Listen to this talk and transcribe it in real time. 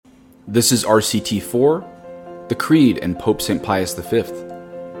This is RCT4, the Creed and Pope St. Pius V.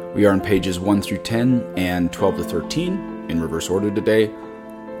 We are on pages 1 through 10 and 12 to 13 in reverse order today.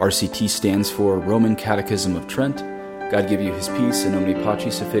 RCT stands for Roman Catechism of Trent. God give you his peace, in nomine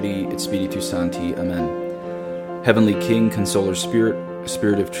Patris et Filii et Spiritus Sancti. Amen. Heavenly King, Consoler Spirit,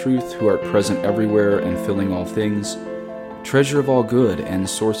 Spirit of truth, who art present everywhere and filling all things, treasure of all good and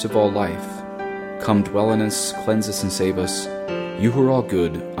source of all life, come dwell in us, cleanse us and save us, you who are all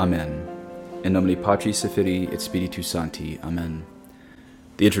good. Amen. In nomine Patris et Filii et Spiritus Sancti. Amen.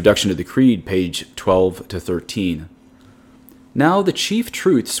 The introduction to the Creed, page 12 to 13. Now the chief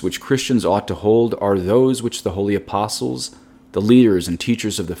truths which Christians ought to hold are those which the holy apostles, the leaders and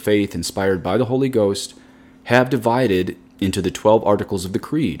teachers of the faith inspired by the Holy Ghost, have divided into the 12 articles of the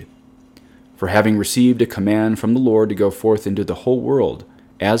Creed. For having received a command from the Lord to go forth into the whole world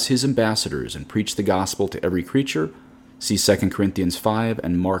as his ambassadors and preach the gospel to every creature, see 2 Corinthians 5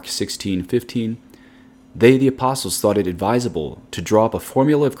 and Mark 16:15, they, the apostles, thought it advisable to draw up a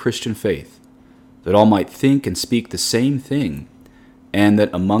formula of Christian faith, that all might think and speak the same thing, and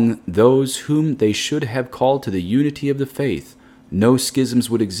that among those whom they should have called to the unity of the faith, no schisms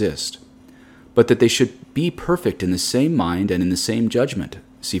would exist, but that they should be perfect in the same mind and in the same judgment.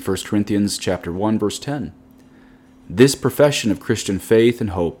 See 1 Corinthians chapter 1, verse 10. This profession of Christian faith and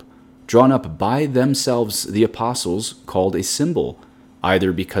hope, drawn up by themselves the apostles, called a symbol,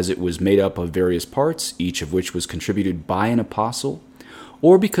 either because it was made up of various parts, each of which was contributed by an apostle,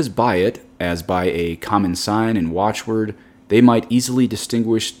 or because by it, as by a common sign and watchword, they might easily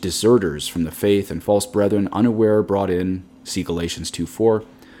distinguish deserters from the faith and false brethren unaware brought in, see Galatians 2:4,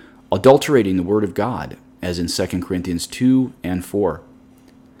 adulterating the word of God, as in 2 Corinthians 2 and 4.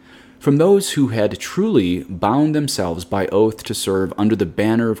 From those who had truly bound themselves by oath to serve under the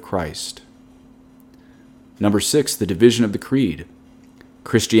banner of Christ. Number 6, the division of the Creed.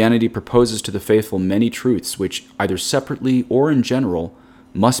 Christianity proposes to the faithful many truths which, either separately or in general,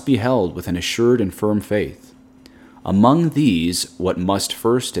 must be held with an assured and firm faith. Among these, what must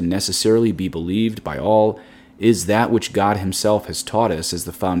first and necessarily be believed by all is that which God himself has taught us as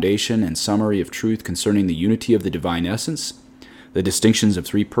the foundation and summary of truth concerning the unity of the divine essence, the distinctions of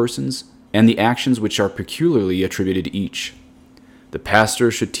three persons, and the actions which are peculiarly attributed to each. The pastor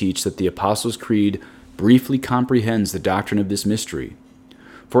should teach that the Apostles' Creed briefly comprehends the doctrine of this mystery.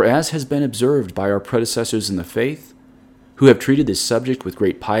 For as has been observed by our predecessors in the faith, who have treated this subject with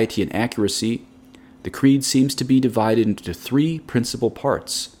great piety and accuracy, the Creed seems to be divided into three principal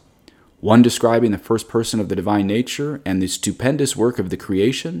parts, one describing the first person of the divine nature and the stupendous work of the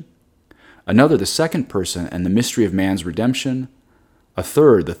creation, another the second person and the mystery of man's redemption, a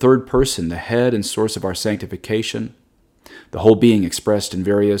third, the third person, the head and source of our sanctification, the whole being expressed in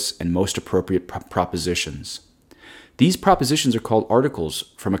various and most appropriate propositions. These propositions are called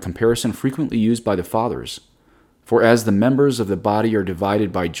articles, from a comparison frequently used by the Fathers. For as the members of the body are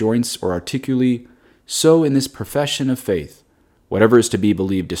divided by joints or articuli, so in this profession of faith, whatever is to be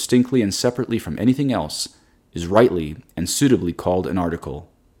believed distinctly and separately from anything else is rightly and suitably called an article.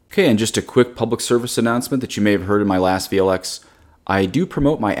 Okay, and just a quick public service announcement that you may have heard in my last VLX. I do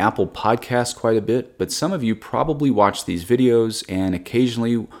promote my Apple podcast quite a bit, but some of you probably watch these videos and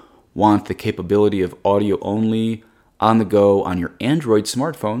occasionally want the capability of audio only on the go on your Android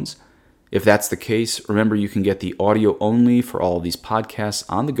smartphones. If that's the case, remember you can get the audio only for all of these podcasts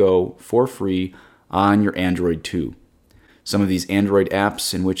on the go for free on your Android too. Some of these Android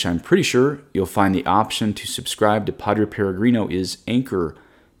apps in which I'm pretty sure you'll find the option to subscribe to Padre Peregrino is Anchor,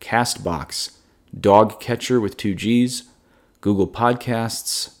 Castbox, Dogcatcher with 2 Gs, Google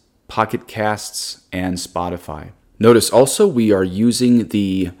Podcasts, Pocket Casts, and Spotify. Notice also we are using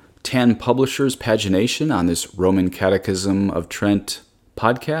the Tan Publishers pagination on this Roman Catechism of Trent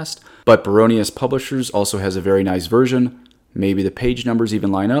podcast, but Baronius Publishers also has a very nice version. Maybe the page numbers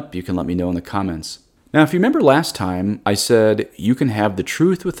even line up. You can let me know in the comments. Now, if you remember last time, I said you can have the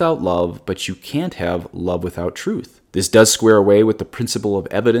truth without love, but you can't have love without truth. This does square away with the principle of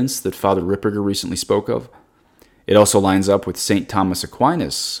evidence that Father Ripperger recently spoke of. It also lines up with St. Thomas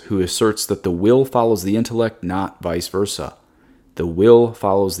Aquinas, who asserts that the will follows the intellect, not vice versa. The will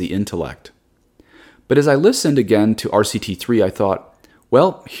follows the intellect. But as I listened again to RCT3, I thought,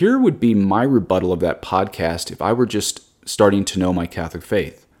 well, here would be my rebuttal of that podcast if I were just starting to know my Catholic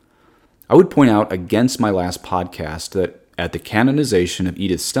faith. I would point out against my last podcast that at the canonization of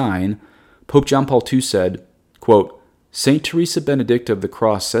Edith Stein, Pope John Paul II said, quote, St. Teresa Benedict of the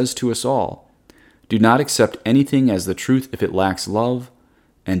Cross says to us all, do not accept anything as the truth if it lacks love,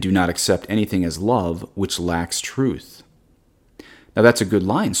 and do not accept anything as love which lacks truth. Now that's a good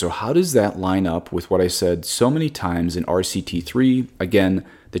line, so how does that line up with what I said so many times in RCT3, again,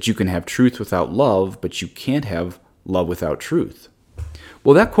 that you can have truth without love, but you can't have love without truth.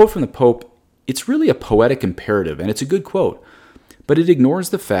 Well, that quote from the Pope, it's really a poetic imperative, and it's a good quote, but it ignores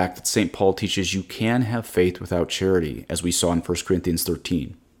the fact that St. Paul teaches you can have faith without charity, as we saw in 1 Corinthians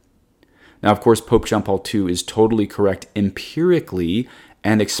 13. Now, of course, Pope John Paul II is totally correct empirically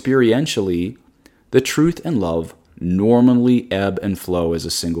and experientially. The truth and love normally ebb and flow as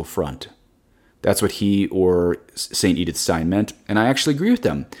a single front. That's what he or St. Edith Stein meant, and I actually agree with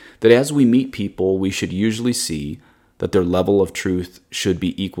them, that as we meet people, we should usually see that their level of truth should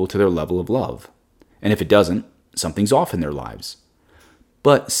be equal to their level of love. And if it doesn't, something's off in their lives.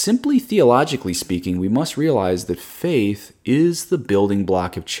 But simply theologically speaking, we must realize that faith is the building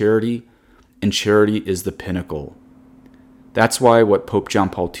block of charity, and charity is the pinnacle. That's why what Pope John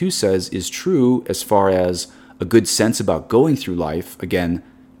Paul II says is true as far as a good sense about going through life. Again,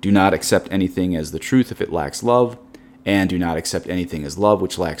 do not accept anything as the truth if it lacks love, and do not accept anything as love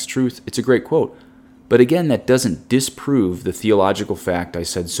which lacks truth. It's a great quote. But again, that doesn't disprove the theological fact I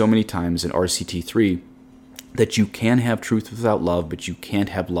said so many times in RCT 3, that you can have truth without love, but you can't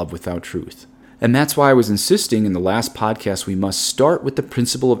have love without truth. And that's why I was insisting in the last podcast we must start with the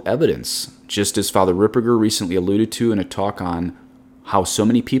principle of evidence, just as Father Ripperger recently alluded to in a talk on how so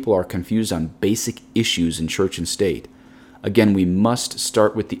many people are confused on basic issues in church and state. Again, we must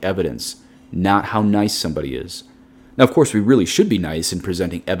start with the evidence, not how nice somebody is. Now, of course, we really should be nice in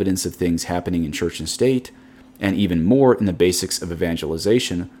presenting evidence of things happening in church and state, and even more in the basics of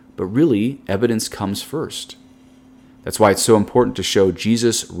evangelization, but really, evidence comes first. That's why it's so important to show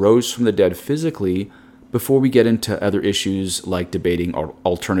Jesus rose from the dead physically before we get into other issues like debating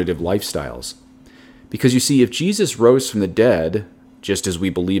alternative lifestyles. Because you see, if Jesus rose from the dead, just as we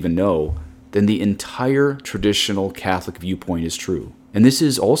believe and know, then the entire traditional Catholic viewpoint is true. And this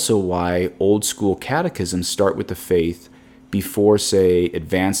is also why old school catechisms start with the faith before, say,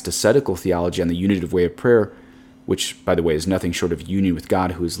 advanced ascetical theology on the unitive way of prayer, which, by the way, is nothing short of union with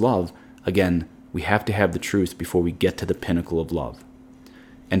God who is love. Again, we have to have the truth before we get to the pinnacle of love.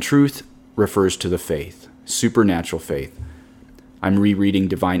 And truth refers to the faith, supernatural faith. I'm rereading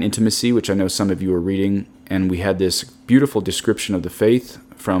Divine Intimacy, which I know some of you are reading, and we had this beautiful description of the faith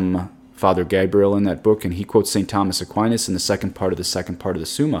from Father Gabriel in that book, and he quotes St. Thomas Aquinas in the second part of the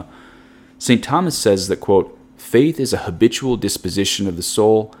Summa. St. Thomas says that, quote, "Faith is a habitual disposition of the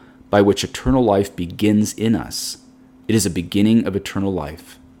soul by which eternal life begins in us. It is a beginning of eternal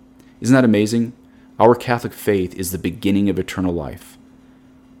life." Isn't that amazing? Our Catholic faith is the beginning of eternal life.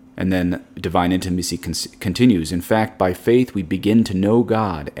 And then Divine Intimacy continues, "In fact, by faith we begin to know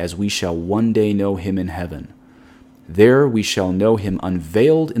God as we shall one day know him in heaven. There we shall know him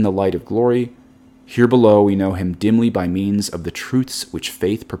unveiled in the light of glory. Here below we know him dimly by means of the truths which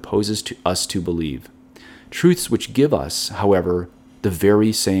faith proposes to us to believe. Truths which give us, however, the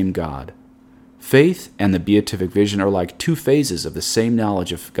very same God. Faith and the beatific vision are like two phases of the same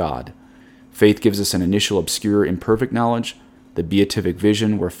knowledge of God. Faith gives us an initial obscure, imperfect knowledge. The beatific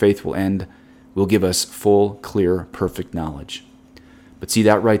vision, where faith will end, will give us full, clear, perfect knowledge." But see,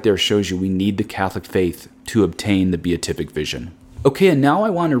 that right there shows you we need the Catholic faith to obtain the beatific vision. Okay, and now I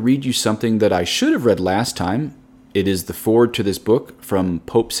want to read you something that I should have read last time. It is the foreword to this book from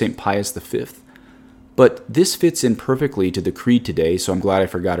Pope St. Pius V. But this fits in perfectly to the creed today, so I'm glad I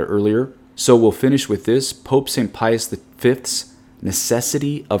forgot it earlier. So we'll finish with this, Pope St. Pius V's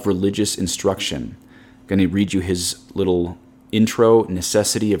Necessity of Religious Instruction. I'm going to read you his little intro,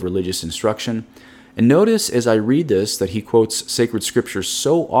 Necessity of Religious Instruction. And notice as I read this that he quotes sacred scripture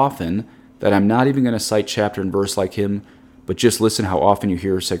so often that I'm not even going to cite chapter and verse like him, but just listen how often you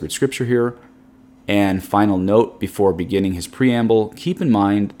hear sacred scripture here. And final note before beginning his preamble, keep in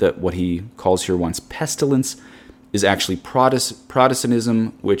mind that what he calls here once pestilence is actually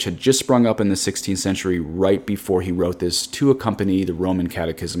Protestantism, which had just sprung up in the 16th century right before he wrote this to accompany the Roman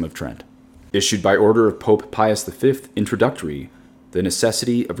Catechism of Trent. Issued by order of Pope Pius V, Introductory, The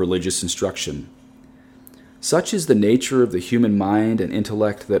Necessity of Religious Instruction. Such is the nature of the human mind and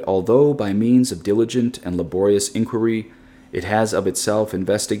intellect that although by means of diligent and laborious inquiry it has of itself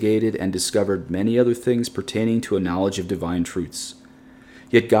investigated and discovered many other things pertaining to a knowledge of divine truths,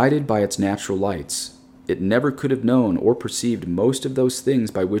 yet guided by its natural lights, it never could have known or perceived most of those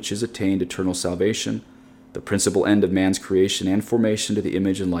things by which is attained eternal salvation, the principal end of man's creation and formation to the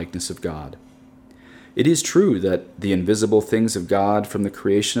image and likeness of God. It is true that the invisible things of God from the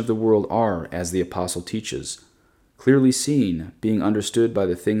creation of the world are, as the Apostle teaches, clearly seen, being understood by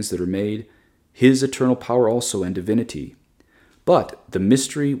the things that are made, his eternal power also and divinity. But the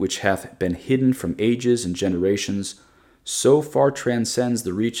mystery which hath been hidden from ages and generations so far transcends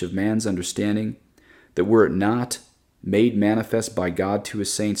the reach of man's understanding, that were it not made manifest by God to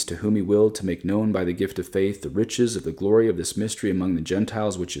his saints, to whom he willed to make known by the gift of faith the riches of the glory of this mystery among the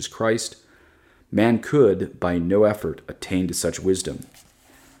Gentiles, which is Christ, man could, by no effort, attain to such wisdom.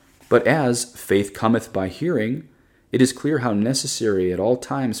 But as faith cometh by hearing, it is clear how necessary at all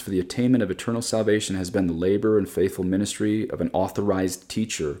times for the attainment of eternal salvation has been the labor and faithful ministry of an authorized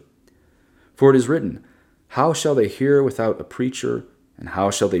teacher. For it is written, How shall they hear without a preacher, and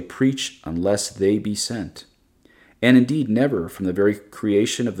how shall they preach unless they be sent? And indeed never from the very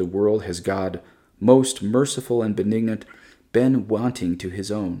creation of the world has God, most merciful and benignant, been wanting to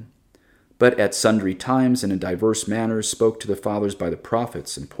his own, but at sundry times and in diverse manners spoke to the fathers by the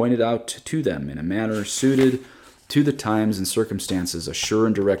prophets, and pointed out to them in a manner suited to the times and circumstances a sure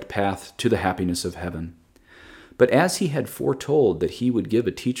and direct path to the happiness of heaven. But as he had foretold that he would give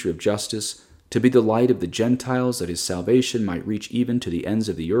a teacher of justice to be the light of the Gentiles, that his salvation might reach even to the ends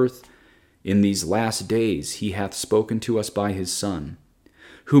of the earth, in these last days he hath spoken to us by his Son,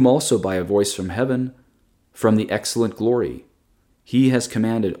 whom also by a voice from heaven, from the excellent glory, he has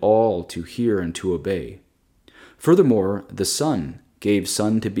commanded all to hear and to obey. Furthermore, the Son gave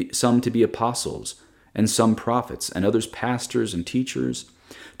some to be apostles, and some prophets, and others pastors and teachers,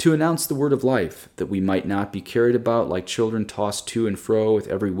 to announce the word of life, that we might not be carried about like children tossed to and fro with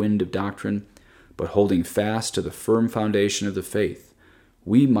every wind of doctrine, but holding fast to the firm foundation of the faith,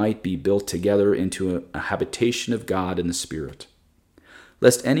 we might be built together into a habitation of God in the Spirit.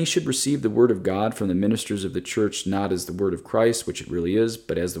 Lest any should receive the word of God from the ministers of the church not as the word of Christ, which it really is,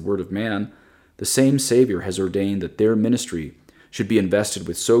 but as the word of man, the same Savior has ordained that their ministry should be invested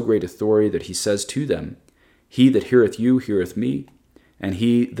with so great authority that he says to them, He that heareth you heareth me, and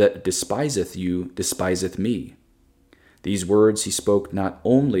he that despiseth you despiseth me. These words he spoke not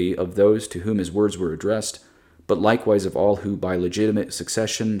only of those to whom his words were addressed, but likewise of all who by legitimate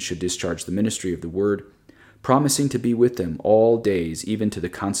succession should discharge the ministry of the word, promising to be with them all days, even to the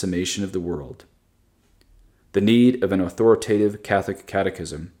consummation of the world. The need of an authoritative Catholic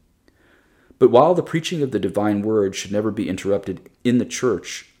catechism. But while the preaching of the divine word should never be interrupted in the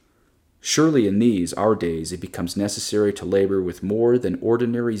church, surely in these, our days, it becomes necessary to labor with more than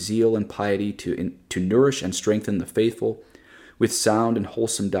ordinary zeal and piety to nourish and strengthen the faithful with sound and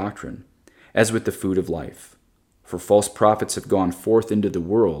wholesome doctrine, as with the food of life. For false prophets have gone forth into the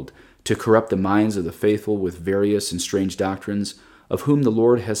world to corrupt the minds of the faithful with various and strange doctrines, of whom the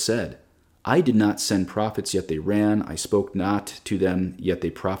Lord has said, I did not send prophets, yet they ran. I spoke not to them, yet they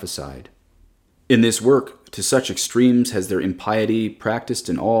prophesied. In this work, to such extremes has their impiety, practiced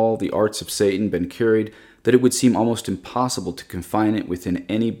in all the arts of Satan, been carried, that it would seem almost impossible to confine it within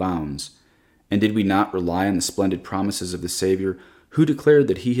any bounds. And did we not rely on the splendid promises of the Savior, who declared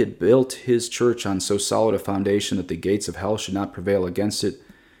that he had built his church on so solid a foundation that the gates of hell should not prevail against it,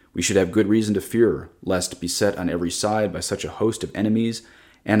 we should have good reason to fear, lest, beset on every side by such a host of enemies,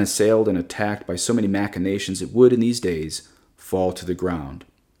 and assailed and attacked by so many machinations, it would, in these days, fall to the ground.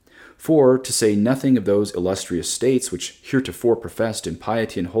 For, to say nothing of those illustrious states which heretofore professed in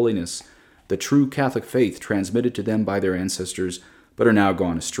piety and holiness the true Catholic faith transmitted to them by their ancestors, but are now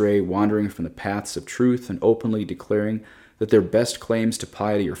gone astray, wandering from the paths of truth, and openly declaring that their best claims to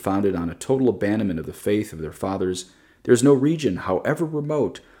piety are founded on a total abandonment of the faith of their fathers, there is no region, however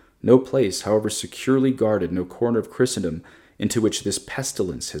remote, no place, however securely guarded, no corner of Christendom into which this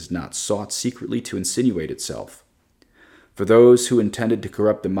pestilence has not sought secretly to insinuate itself. For those who intended to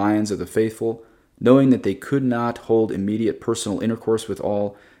corrupt the minds of the faithful, knowing that they could not hold immediate personal intercourse with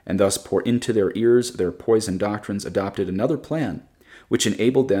all, and thus pour into their ears their poisoned doctrines, adopted another plan, which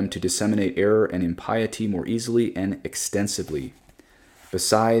enabled them to disseminate error and impiety more easily and extensively.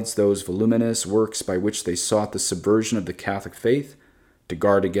 Besides those voluminous works by which they sought the subversion of the Catholic faith, to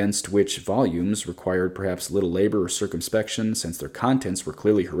guard against which volumes required perhaps little labor or circumspection, since their contents were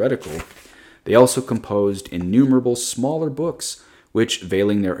clearly heretical, they also composed innumerable smaller books, which,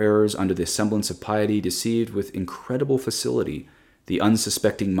 veiling their errors under the semblance of piety, deceived with incredible facility the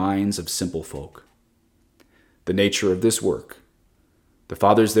unsuspecting minds of simple folk. The nature of this work. The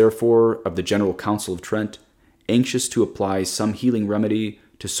fathers, therefore, of the General Council of Trent, anxious to apply some healing remedy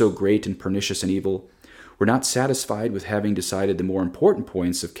to so great and pernicious an evil, were not satisfied with having decided the more important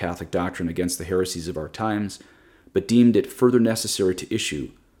points of Catholic doctrine against the heresies of our times, but deemed it further necessary to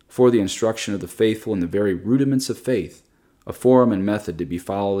issue, for the instruction of the faithful in the very rudiments of faith, a form and method to be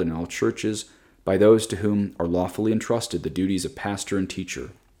followed in all churches by those to whom are lawfully entrusted the duties of pastor and teacher.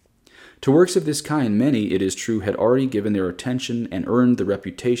 To works of this kind many, it is true, had already given their attention and earned the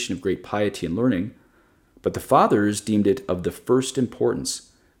reputation of great piety and learning, but the fathers deemed it of the first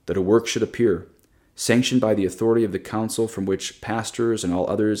importance that a work should appear, sanctioned by the authority of the council, from which pastors and all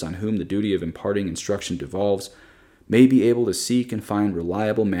others on whom the duty of imparting instruction devolves may be able to seek and find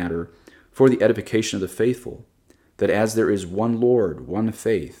reliable matter for the edification of the faithful, that as there is one Lord, one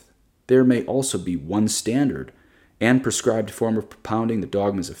faith, there may also be one standard and prescribed form of propounding the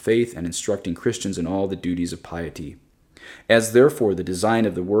dogmas of faith and instructing Christians in all the duties of piety. As therefore the design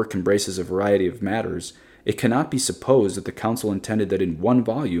of the work embraces a variety of matters, it cannot be supposed that the Council intended that in one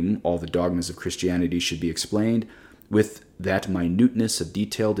volume all the dogmas of Christianity should be explained, with that minuteness of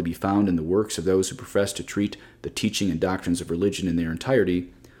detail to be found in the works of those who profess to treat the teaching and doctrines of religion in their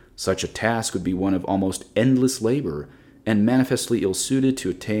entirety. Such a task would be one of almost endless labor, and manifestly ill-suited to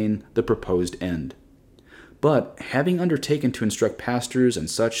attain the proposed end. But, having undertaken to instruct pastors and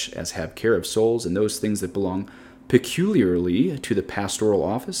such as have care of souls in those things that belong peculiarly to the pastoral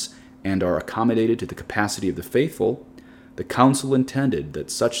office, and are accommodated to the capacity of the faithful, the Council intended that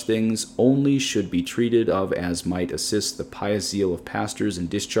such things only should be treated of as might assist the pious zeal of pastors in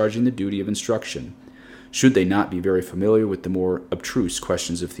discharging the duty of instruction, should they not be very familiar with the more abstruse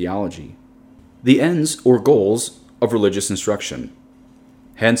questions of theology. The ends or goals of religious instruction.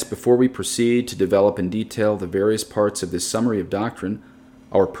 Hence, before we proceed to develop in detail the various parts of this summary of doctrine,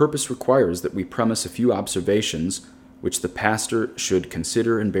 our purpose requires that we premise a few observations which the pastor should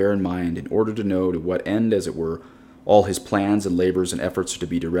consider and bear in mind in order to know to what end, as it were, all his plans and labors and efforts are to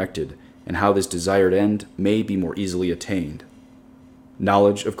be directed, and how this desired end may be more easily attained.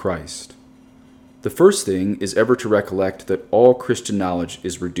 Knowledge of Christ. The first thing is ever to recollect that all Christian knowledge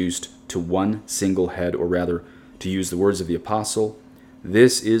is reduced to one single head, or rather, to use the words of the Apostle,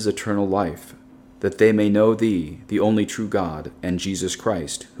 "This is eternal life, that they may know thee, the only true God, and Jesus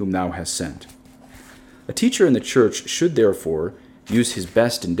Christ, whom thou hast sent." A teacher in the church should therefore use his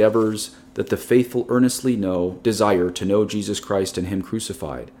best endeavors that the faithful earnestly desire to know Jesus Christ and him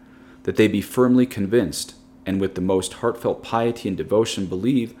crucified, that they be firmly convinced, and with the most heartfelt piety and devotion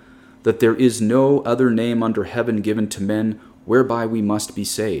believe that there is no other name under heaven given to men whereby we must be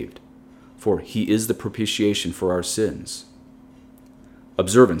saved, for he is the propitiation for our sins.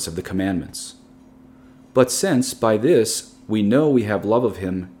 Observance of the commandments. But since by this we know we have love of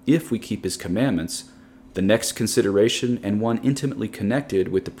him if we keep his commandments, the next consideration, and one intimately connected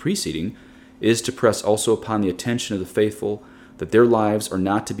with the preceding, is to press also upon the attention of the faithful that their lives are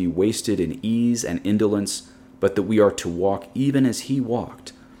not to be wasted in ease and indolence, but that we are to walk even as he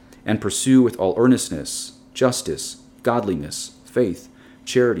walked, and pursue with all earnestness, justice, godliness, faith,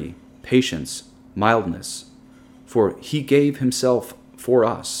 charity, patience, mildness. For he gave himself for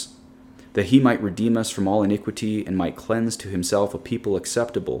us, that he might redeem us from all iniquity, and might cleanse to himself a people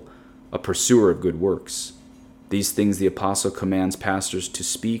acceptable, a pursuer of good works. These things the Apostle commands pastors to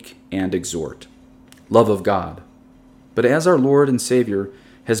speak and exhort. Love of God. But as our Lord and Savior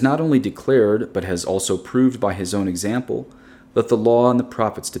has not only declared, but has also proved by his own example, that the law and the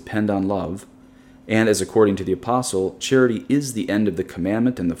prophets depend on love, and as according to the Apostle, charity is the end of the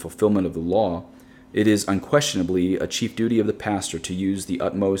commandment and the fulfillment of the law, it is unquestionably a chief duty of the pastor to use the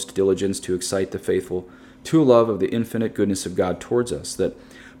utmost diligence to excite the faithful to a love of the infinite goodness of God towards us, that,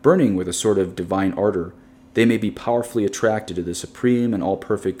 burning with a sort of divine ardor, they may be powerfully attracted to the supreme and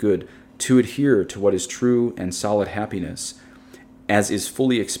all-perfect good, to adhere to what is true and solid happiness, as is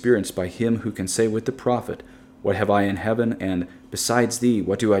fully experienced by him who can say with the prophet, "What have I in heaven, and besides thee,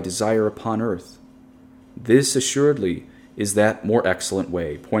 what do I desire upon earth?" This assuredly is that more excellent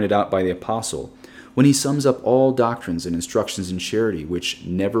way, pointed out by the Apostle, when he sums up all doctrines and instructions in charity, which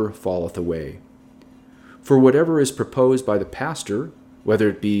never falleth away. For whatever is proposed by the pastor, whether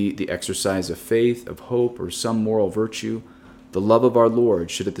it be the exercise of faith, of hope, or some moral virtue, the love of our Lord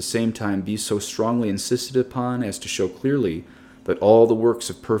should at the same time be so strongly insisted upon as to show clearly that all the works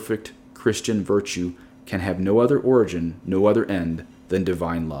of perfect Christian virtue can have no other origin, no other end than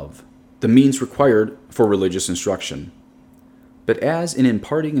divine love. The means required for religious instruction. But as in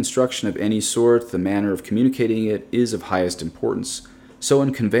imparting instruction of any sort, the manner of communicating it is of highest importance, so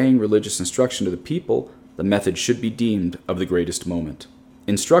in conveying religious instruction to the people, the method should be deemed of the greatest moment.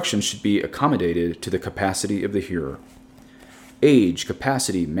 Instruction should be accommodated to the capacity of the hearer. Age,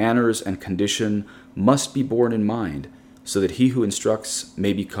 capacity, manners, and condition must be borne in mind, so that he who instructs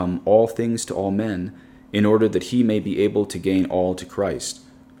may become all things to all men, in order that he may be able to gain all to Christ,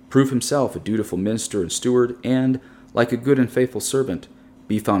 prove himself a dutiful minister and steward, and, like a good and faithful servant,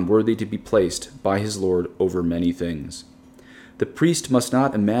 be found worthy to be placed by his Lord over many things. The priest must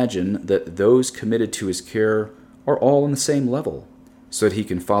not imagine that those committed to his care are all on the same level, so that he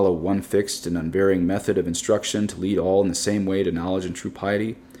can follow one fixed and unvarying method of instruction to lead all in the same way to knowledge and true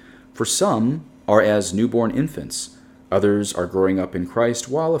piety. For some are as newborn infants, others are growing up in Christ,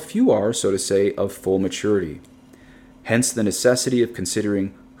 while a few are, so to say, of full maturity. Hence the necessity of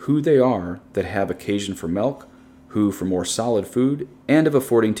considering who they are that have occasion for milk, who for more solid food, and of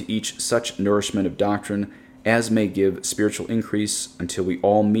affording to each such nourishment of doctrine as may give spiritual increase, until we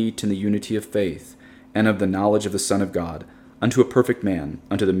all meet in the unity of faith, and of the knowledge of the Son of God, unto a perfect man,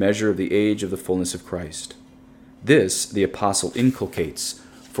 unto the measure of the age of the fullness of Christ. This the apostle inculcates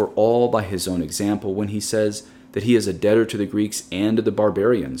for all by his own example when he says that he is a debtor to the Greeks and to the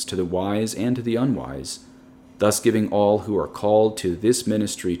barbarians, to the wise and to the unwise, thus giving all who are called to this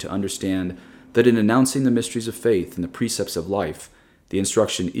ministry to understand that in announcing the mysteries of faith and the precepts of life, the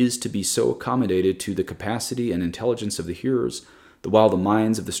instruction is to be so accommodated to the capacity and intelligence of the hearers, that while the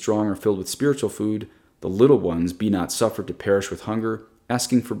minds of the strong are filled with spiritual food, the little ones be not suffered to perish with hunger,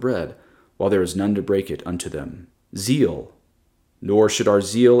 asking for bread, while there is none to break it unto them. Zeal. Nor should our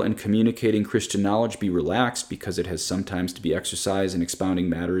zeal in communicating Christian knowledge be relaxed because it has sometimes to be exercised in expounding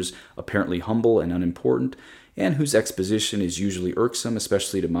matters apparently humble and unimportant, and whose exposition is usually irksome,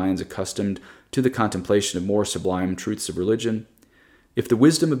 especially to minds accustomed to the contemplation of more sublime truths of religion. If the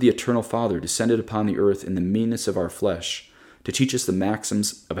wisdom of the Eternal Father descended upon the earth in the meanness of our flesh, to teach us the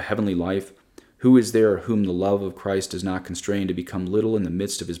maxims of a heavenly life, who is there whom the love of Christ does not constrain to become little in the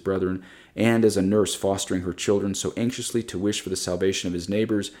midst of his brethren, and as a nurse fostering her children so anxiously to wish for the salvation of his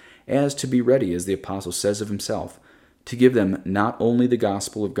neighbors, as to be ready, as the apostle says of himself, to give them not only the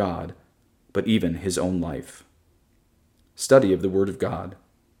gospel of God, but even his own life? Study of the Word of God.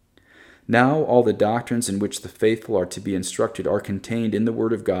 Now all the doctrines in which the faithful are to be instructed are contained in the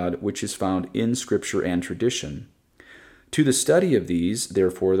Word of God, which is found in Scripture and tradition. To the study of these,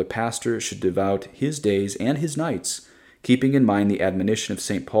 therefore, the pastor should devote his days and his nights, keeping in mind the admonition of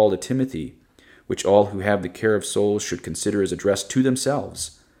St. Paul to Timothy, which all who have the care of souls should consider as addressed to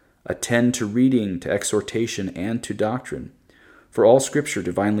themselves. Attend to reading, to exhortation, and to doctrine. For all Scripture,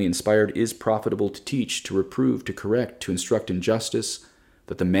 divinely inspired, is profitable to teach, to reprove, to correct, to instruct in justice,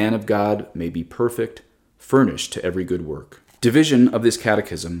 that the man of God may be perfect, furnished to every good work. Division of this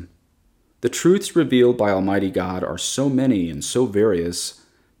catechism. The truths revealed by Almighty God are so many and so various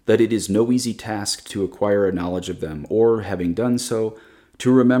that it is no easy task to acquire a knowledge of them, or, having done so,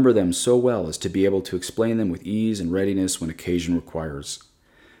 to remember them so well as to be able to explain them with ease and readiness when occasion requires.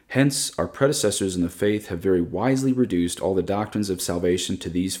 Hence, our predecessors in the faith have very wisely reduced all the doctrines of salvation to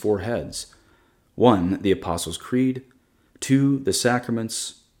these 4 heads. 1. The Apostles' Creed. 2. The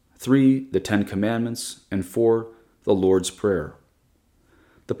Sacraments. 3. The 10 Commandments. And 4. The Lord's Prayer.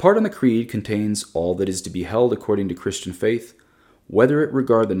 The part on the Creed contains all that is to be held according to Christian faith, whether it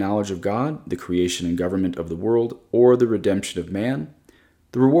regard the knowledge of God, the creation and government of the world, or the redemption of man,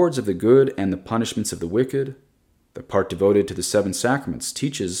 the rewards of the good and the punishments of the wicked. The part devoted to the 7 sacraments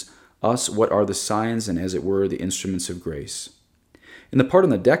teaches us what are the signs and, as it were, the instruments of grace. In the part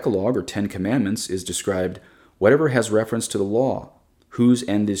on the Decalogue, or 10 Commandments, is described whatever has reference to the law, whose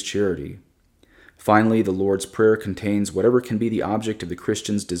end is charity. Finally, the Lord's Prayer contains whatever can be the object of the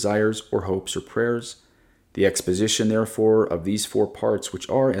Christian's desires or hopes or prayers. The exposition, therefore, of these 4 parts, which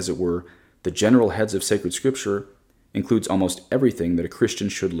are, as it were, the general heads of sacred Scripture, includes almost everything that a Christian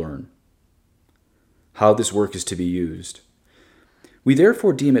should learn. How this work is to be used. We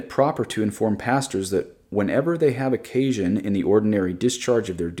therefore deem it proper to inform pastors that whenever they have occasion in the ordinary discharge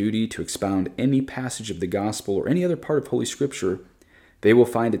of their duty to expound any passage of the Gospel or any other part of Holy Scripture, they will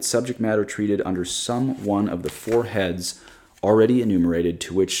find its subject matter treated under some one of the 4 heads already enumerated,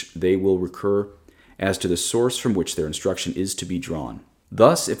 to which they will recur as to the source from which their instruction is to be drawn.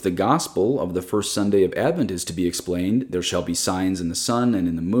 Thus, if the Gospel of the first Sunday of Advent is to be explained, there shall be signs in the sun and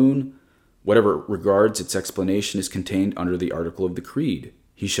in the moon. Whatever regards its explanation is contained under the article of the Creed.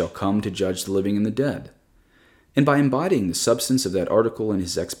 He shall come to judge the living and the dead. And by embodying the substance of that article in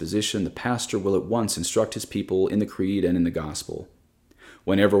his exposition, the pastor will at once instruct his people in the Creed and in the Gospel.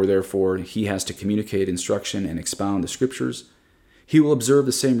 Whenever, therefore, he has to communicate instruction and expound the Scriptures, he will observe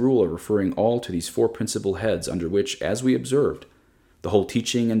the same rule of referring all to these 4 principal heads, under which, as we observed, the whole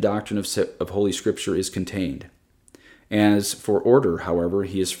teaching and doctrine of Holy Scripture is contained. As for order, however,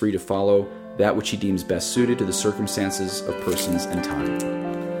 he is free to follow that which he deems best suited to the circumstances of persons and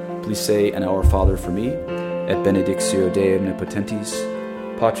time. Please say an Our Father for me, et benedictio Dei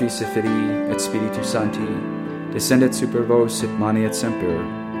omnipotentis, Patris et Filii et Spiritus Sancti, descendet super vos et manet semper.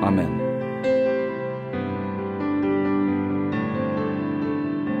 Amen.